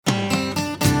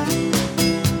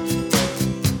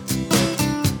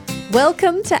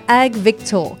Welcome to Ag Vic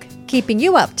Talk, keeping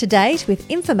you up to date with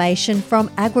information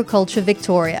from Agriculture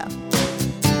Victoria.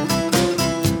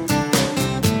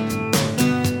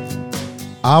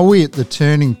 Are we at the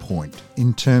turning point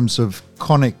in terms of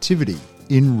connectivity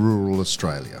in rural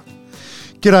Australia?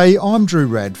 G'day, I'm Drew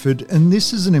Radford, and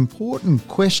this is an important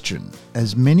question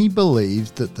as many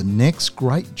believe that the next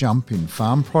great jump in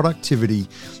farm productivity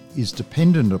is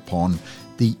dependent upon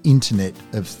the Internet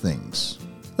of Things.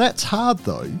 That's hard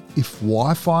though if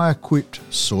Wi-Fi equipped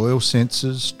soil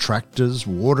sensors, tractors,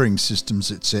 watering systems,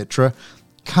 etc.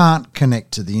 can't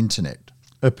connect to the internet.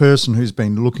 A person who's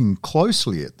been looking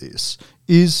closely at this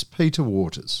is Peter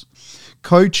Waters,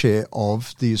 co-chair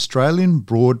of the Australian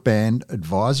Broadband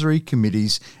Advisory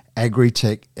Committee's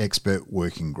Agritech Expert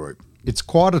Working Group. It's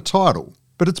quite a title,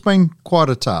 but it's been quite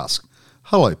a task.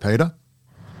 Hello, Peter.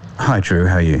 Hi, Drew.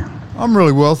 How are you? I'm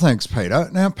really well, thanks, Peter.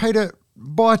 Now, Peter,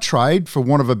 by trade, for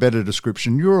want of a better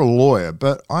description, you're a lawyer,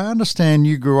 but I understand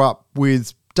you grew up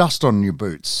with dust on your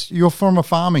boots. You're from a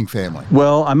farming family.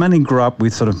 Well, I mainly grew up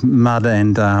with sort of mud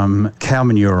and cow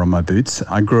manure on my boots.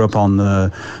 I grew up on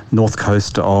the north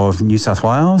coast of New South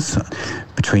Wales,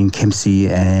 between Kempsey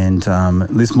and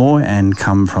Lismore, and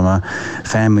come from a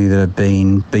family that have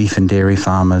been beef and dairy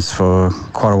farmers for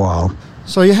quite a while.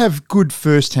 So you have good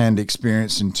first-hand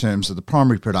experience in terms of the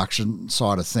primary production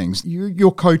side of things.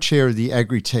 You're co-chair of the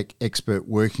Agritech Expert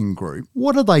Working Group.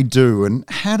 What do they do and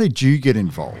how did you get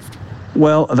involved?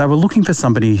 Well, they were looking for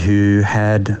somebody who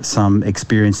had some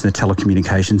experience in the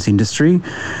telecommunications industry,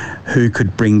 who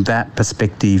could bring that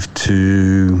perspective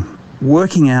to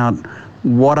working out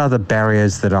what are the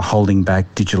barriers that are holding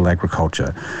back digital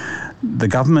agriculture. The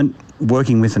government,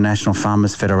 working with the National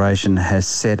Farmers Federation, has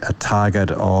set a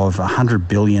target of $100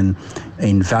 billion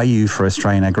in value for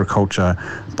Australian agriculture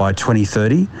by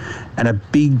 2030, and a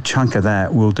big chunk of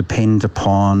that will depend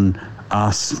upon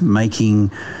us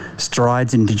making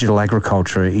strides in digital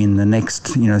agriculture in the next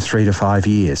 3 to 5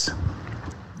 years.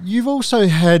 You've also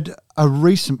had a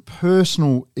recent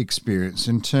personal experience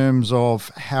in terms of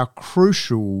how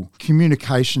crucial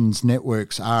communications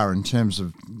networks are in terms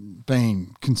of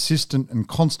being consistent and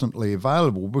constantly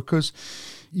available, because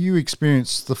you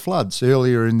experienced the floods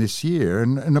earlier in this year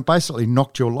and it basically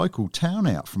knocked your local town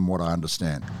out, from what I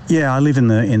understand. Yeah, I live in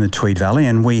the Tweed Valley,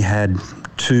 and we had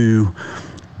two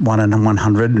 1 in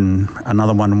 100 and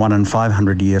another 1 in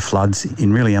 500 year floods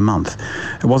in really a month.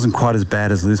 It wasn't quite as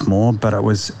bad as Lismore, but it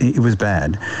was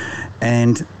bad.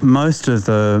 And most of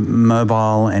the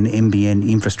mobile and NBN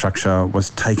infrastructure was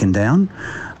taken down.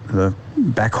 The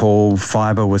backhaul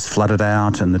fibre was flooded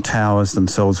out and the towers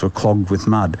themselves were clogged with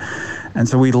mud. And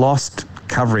so we lost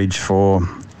coverage for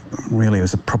really, it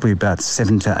was probably about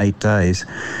 7 to 8 days.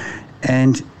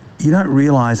 And you don't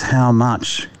realise how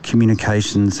much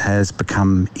communications has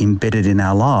become embedded in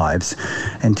our lives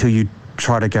until you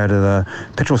try to go to the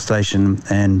petrol station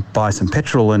and buy some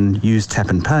petrol and use tap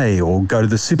and pay, or go to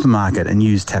the supermarket and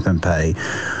use tap and pay,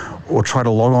 or try to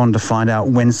log on to find out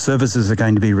when services are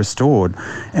going to be restored.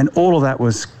 And all of that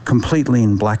was completely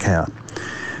in blackout.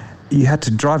 You had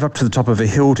to drive up to the top of a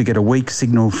hill to get a weak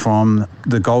signal from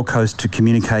the Gold Coast to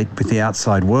communicate with the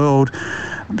outside world.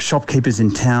 Shopkeepers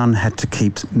in town had to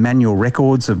keep manual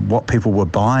records of what people were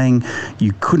buying.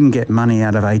 You couldn't get money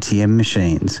out of ATM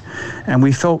machines. And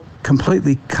we felt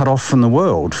completely cut off from the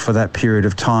world for that period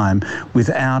of time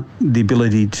without the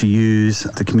ability to use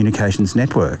the communications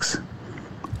networks.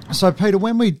 So, Peter,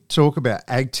 when we talk about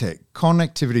agtech,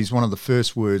 connectivity is one of the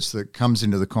first words that comes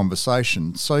into the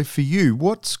conversation. So for you,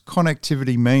 what's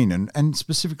connectivity mean, and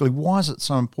specifically, why is it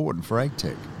so important for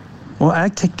agtech? Well,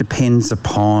 agtech depends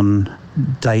upon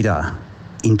data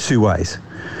in two ways.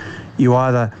 You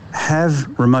either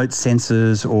have remote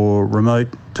sensors or remote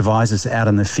devices out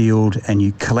in the field and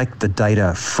you collect the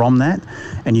data from that,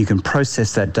 and you can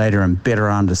process that data and better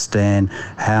understand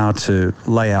how to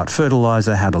lay out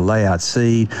fertiliser, how to lay out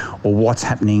seed, or what's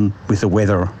happening with the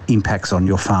weather impacts on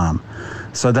your farm.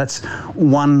 So that's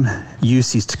one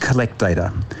use, is to collect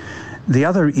data. The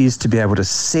other is to be able to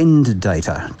send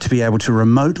data, to be able to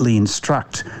remotely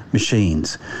instruct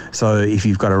machines. So if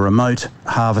you've got a remote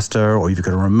harvester or you've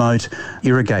got a remote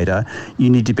irrigator, you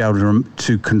need to be able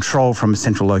to control from a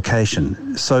central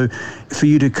location. So for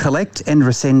you to collect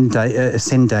and send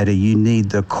data, you need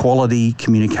the quality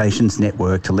communications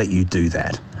network to let you do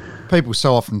that. People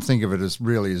so often think of it as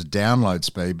really as download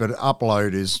speed, but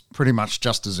upload is pretty much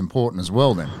just as important as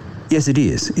well then. Yes, it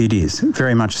is. It is,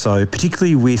 very much so,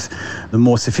 particularly with the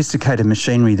more sophisticated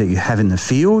machinery that you have in the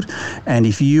field. And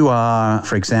if you are,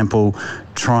 for example,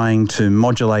 trying to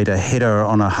modulate a header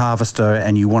on a harvester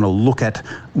and you want to look at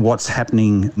what's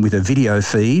happening with a video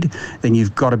feed, then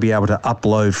you've got to be able to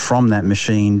upload from that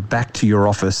machine back to your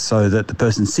office so that the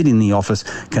person sitting in the office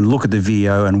can look at the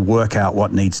video and work out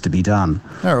what needs to be done.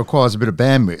 That requires a bit of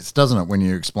bandwidth, doesn't it, when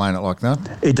you explain it like that?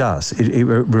 It does. It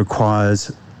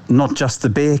requires not just the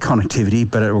bare connectivity,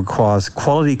 but it requires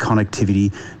quality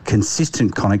connectivity,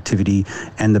 consistent connectivity,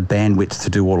 and the bandwidth to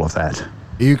do all of that.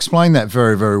 You explained that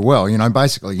very, very well.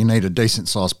 Basically you need a decent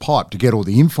sized pipe to get all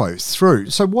the info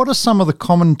through. So what are some of the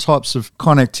common types of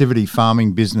connectivity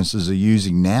farming businesses are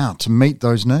using now to meet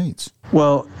those needs?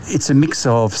 Well, it's a mix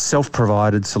of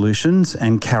self-provided solutions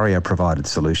and carrier-provided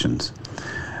solutions.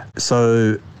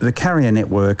 So the carrier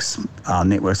networks are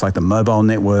networks like the mobile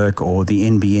network or the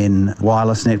NBN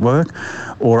wireless network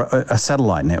or a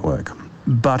satellite network.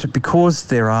 But because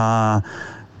there are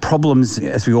problems,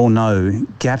 as we all know,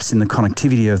 gaps in the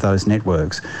connectivity of those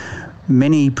networks,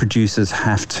 many producers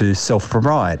have to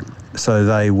self-provide. So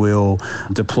they will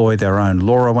deploy their own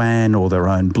LoRaWAN or their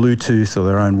own Bluetooth or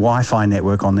their own Wi-Fi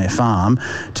network on their farm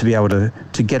to be able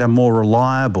to get a more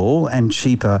reliable and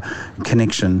cheaper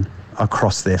connection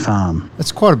across their farm.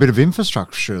 It's quite a bit of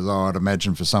infrastructure, though, I'd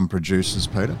imagine, for some producers,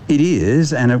 Peter. It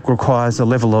is, and it requires a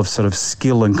level of sort of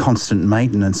skill and constant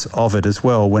maintenance of it as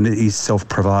well when it is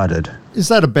self-provided. Is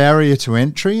that a barrier to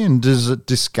entry, and does it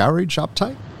discourage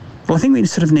uptake? Well, I think we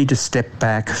sort of need to step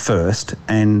back first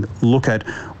and look at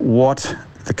what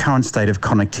the current state of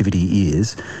connectivity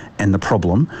is and the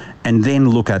problem, and then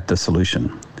look at the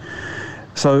solution.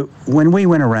 So when we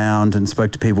went around and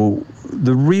spoke to people,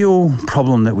 the real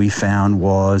problem that we found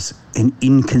was an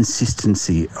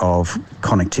inconsistency of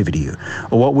connectivity,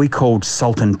 or what we called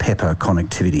salt and pepper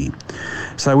connectivity.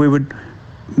 So we would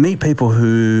meet people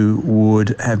who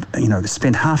would have,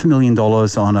 spent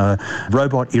 $500,000 on a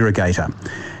robot irrigator,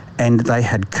 and they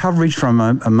had coverage from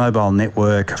a mobile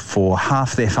network for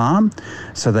half their farm,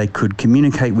 so they could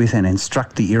communicate with and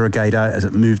instruct the irrigator as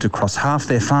it moved across half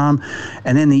their farm,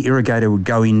 and then the irrigator would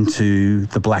go into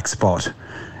the black spot.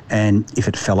 And if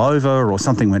it fell over or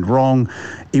something went wrong,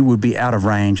 it would be out of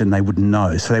range and they wouldn't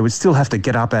know. So they would still have to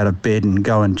get up out of bed and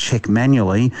go and check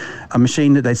manually a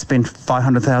machine that they spent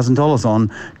 $500,000 on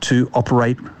to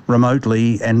operate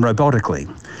remotely and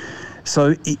robotically.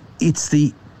 So it's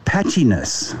the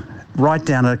patchiness right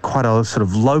down at quite a sort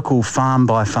of local farm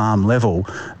by farm level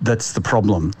that's the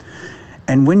problem.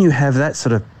 And when you have that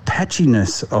sort of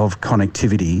patchiness of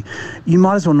connectivity, you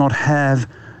might as well not have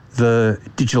the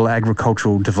digital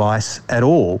agricultural device at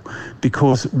all,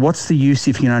 because what's the use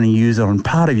if you can only use it on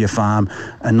part of your farm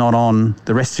and not on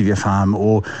the rest of your farm,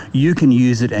 or you can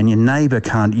use it and your neighbour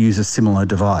can't use a similar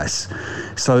device.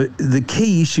 So the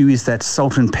key issue is that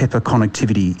salt and pepper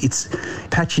connectivity. It's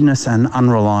patchiness and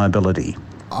unreliability.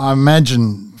 I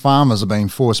imagine farmers are being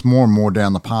forced more and more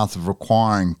down the path of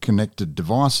requiring connected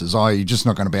devices, i.e. you're just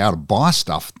not going to be able to buy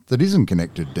stuff that isn't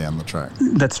connected down the track.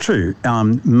 That's true.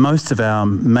 Most of our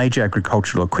major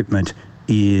agricultural equipment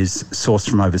is sourced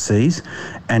from overseas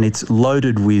and it's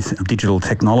loaded with digital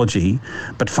technology,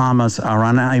 but farmers are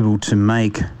unable to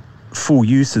make full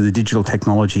use of the digital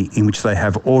technology in which they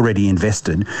have already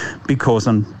invested because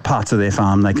on parts of their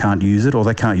farm they can't use it or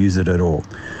they can't use it at all.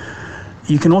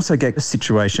 You can also get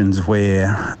situations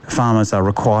where farmers are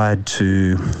required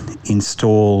to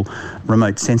install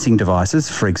remote sensing devices,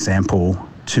 for example,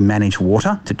 to manage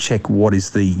water, to check what is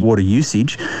the water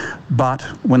usage. But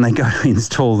when they go to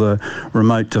install the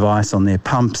remote device on their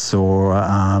pumps or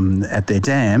at their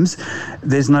dams,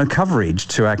 there's no coverage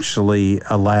to actually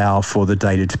allow for the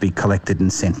data to be collected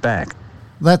and sent back.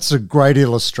 That's a great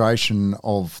illustration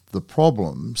of the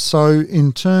problem. So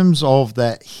in terms of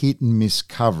that hit and miss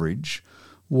coverage,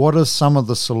 what are some of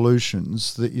the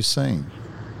solutions that you're seeing?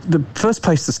 The first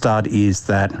place to start is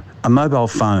that a mobile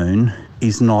phone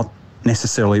is not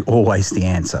necessarily always the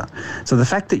answer. So the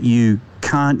fact that you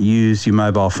can't use your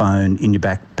mobile phone in your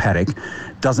back paddock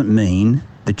doesn't mean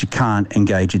that you can't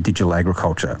engage in digital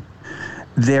agriculture.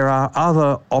 There are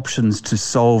other options to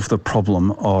solve the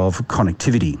problem of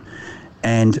connectivity.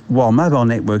 And while mobile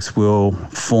networks will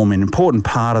form an important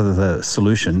part of the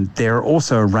solution, there are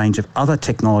also a range of other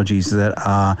technologies that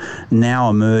are now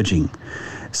emerging.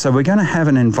 So we're going to have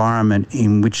an environment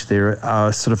in which there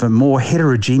are sort of a more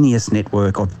heterogeneous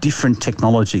network of different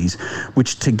technologies,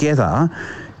 which together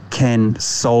can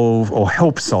solve or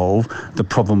help solve the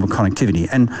problem of connectivity.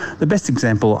 And the best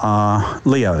example are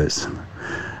LEOs,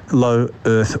 low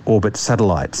Earth orbit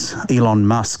satellites, Elon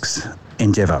Musk's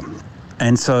endeavour.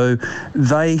 And so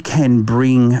they can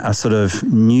bring a sort of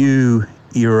new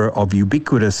era of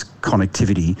ubiquitous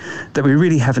connectivity that we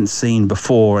really haven't seen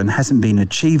before and hasn't been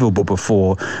achievable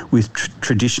before with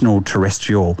traditional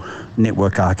terrestrial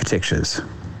network architectures.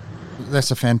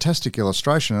 That's a fantastic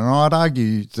illustration, and I'd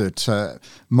argue that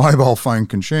mobile phone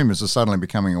consumers are suddenly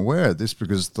becoming aware of this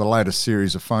because the latest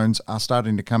series of phones are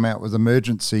starting to come out with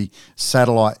emergency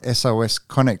satellite SOS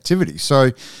connectivity.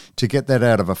 So to get that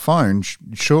out of a phone,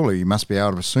 surely you must be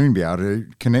able to soon be able to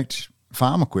connect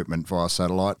farm equipment via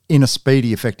satellite in a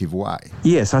speedy, effective way.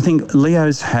 Yes, I think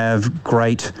LEOs have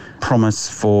great promise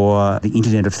for the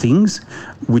Internet of Things,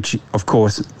 which, of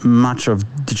course, much of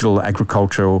digital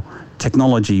agricultural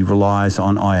technology relies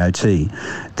on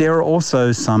IoT. There are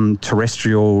also some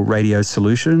terrestrial radio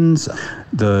solutions.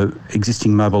 The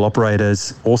existing mobile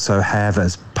operators also have,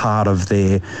 as part of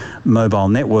their mobile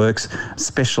networks,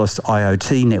 specialist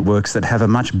IoT networks that have a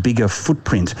much bigger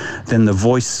footprint than the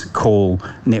voice call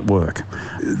network.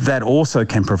 That also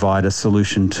can provide a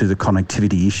solution to the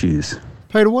connectivity issues.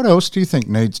 Peter, what else do you think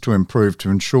needs to improve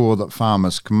to ensure that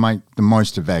farmers can make the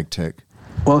most of AgTech?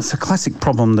 Well, it's a classic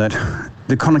problem that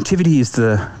the connectivity is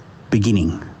the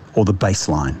beginning or the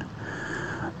baseline.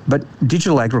 But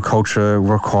digital agriculture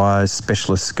requires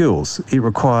specialist skills. It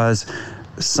requires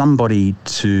somebody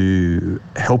to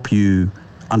help you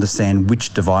understand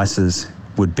which devices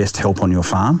would best help on your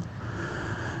farm.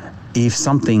 If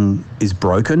something is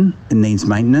broken and needs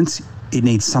maintenance, it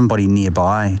needs somebody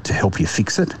nearby to help you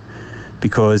fix it.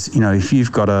 Because, if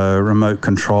you've got a remote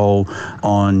control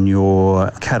on your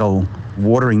cattle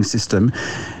watering system,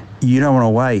 you don't want to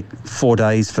wait 4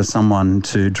 days for someone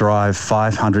to drive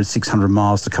 500, 600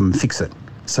 miles to come and fix it.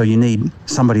 So you need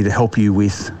somebody to help you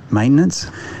with maintenance.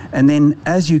 And then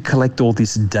as you collect all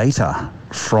this data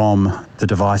from the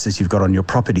devices you've got on your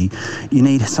property, you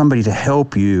need somebody to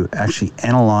help you actually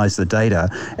analyse the data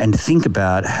and think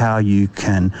about how you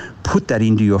can put that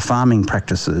into your farming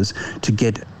practices to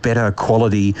get better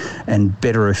quality and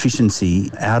better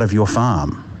efficiency out of your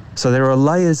farm. So there are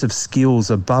layers of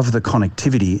skills above the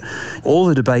connectivity. All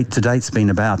the debate to date's been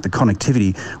about the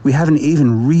connectivity. We haven't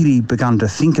even really begun to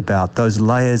think about those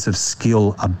layers of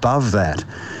skill above that.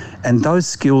 And those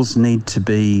skills need to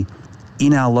be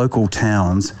in our local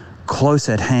towns, close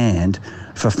at hand,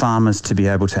 for farmers to be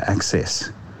able to access.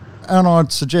 And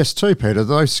I'd suggest too, Peter,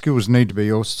 those skills need to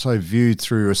be also viewed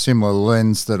through a similar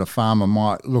lens that a farmer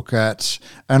might look at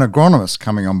an agronomist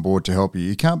coming on board to help you.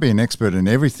 You can't be an expert in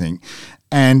everything.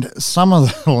 And some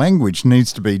of the language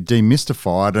needs to be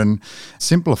demystified and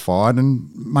simplified and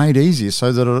made easier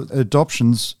so that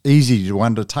adoption's easy to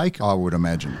undertake, I would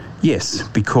imagine. Yes,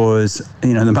 because,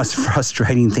 the most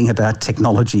frustrating thing about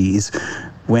technology is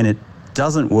when it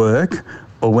doesn't work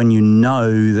or when you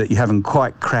know that you haven't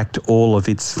quite cracked all of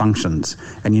its functions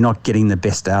and you're not getting the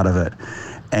best out of it.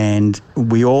 And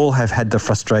we all have had the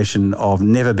frustration of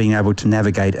never being able to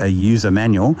navigate a user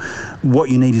manual. What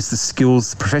you need is the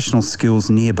skills, professional skills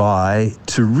nearby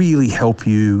to really help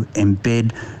you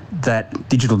embed that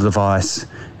digital device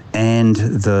and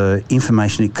the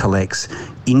information it collects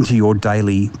into your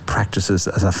daily practices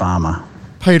as a farmer.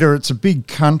 Peter, it's a big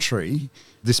country.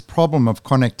 This problem of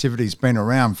connectivity has been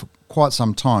around for quite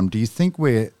some time. Do you think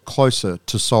we're closer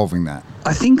to solving that?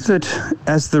 I think that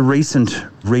as the recent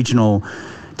regional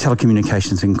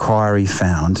telecommunications inquiry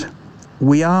found,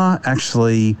 we are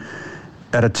actually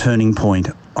at a turning point,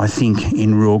 I think,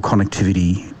 in rural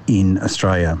connectivity in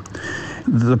Australia.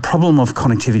 The problem of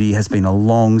connectivity has been a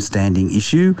long-standing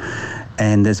issue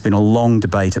and there's been a long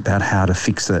debate about how to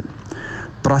fix it.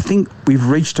 But I think we've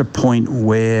reached a point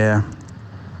where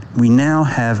we now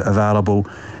have available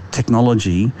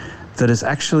technology that has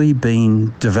actually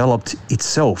been developed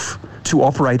itself to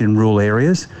operate in rural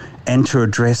areas and to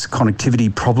address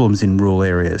connectivity problems in rural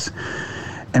areas.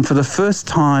 And for the first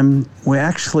time, we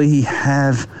actually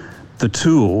have the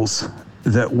tools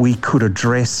that we could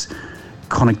address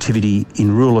connectivity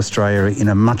in rural Australia in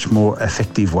a much more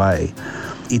effective way.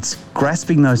 It's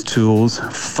grasping those tools,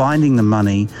 finding the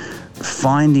money,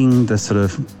 finding the sort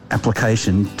of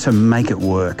application to make it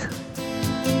work.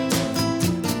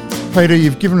 Peter,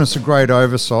 you've given us a great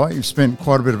oversight. You've spent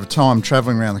quite a bit of time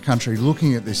travelling around the country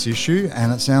looking at this issue,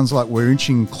 and it sounds like we're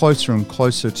inching closer and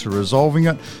closer to resolving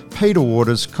it. Peter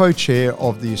Waters, co-chair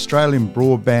of the Australian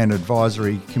Broadband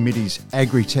Advisory Committee's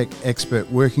AgriTech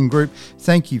Expert Working Group,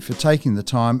 thank you for taking the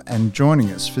time and joining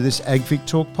us for this AgVic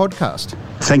Talk podcast.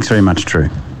 Thanks very much, Drew.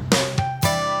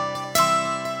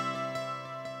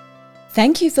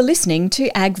 Thank you for listening to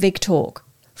AgVic Talk.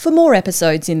 For more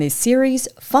episodes in this series,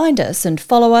 find us and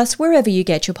follow us wherever you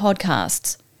get your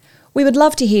podcasts. We would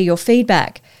love to hear your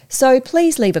feedback, So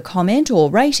please leave a comment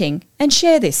or rating and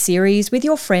share this series with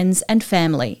your friends and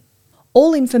family.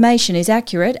 All information is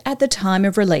accurate at the time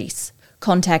of release.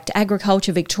 Contact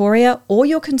Agriculture Victoria or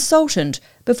your consultant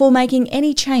before making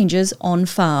any changes on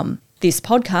farm. This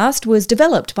podcast was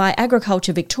developed by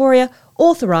Agriculture Victoria,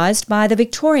 authorised by the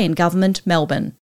Victorian Government, Melbourne.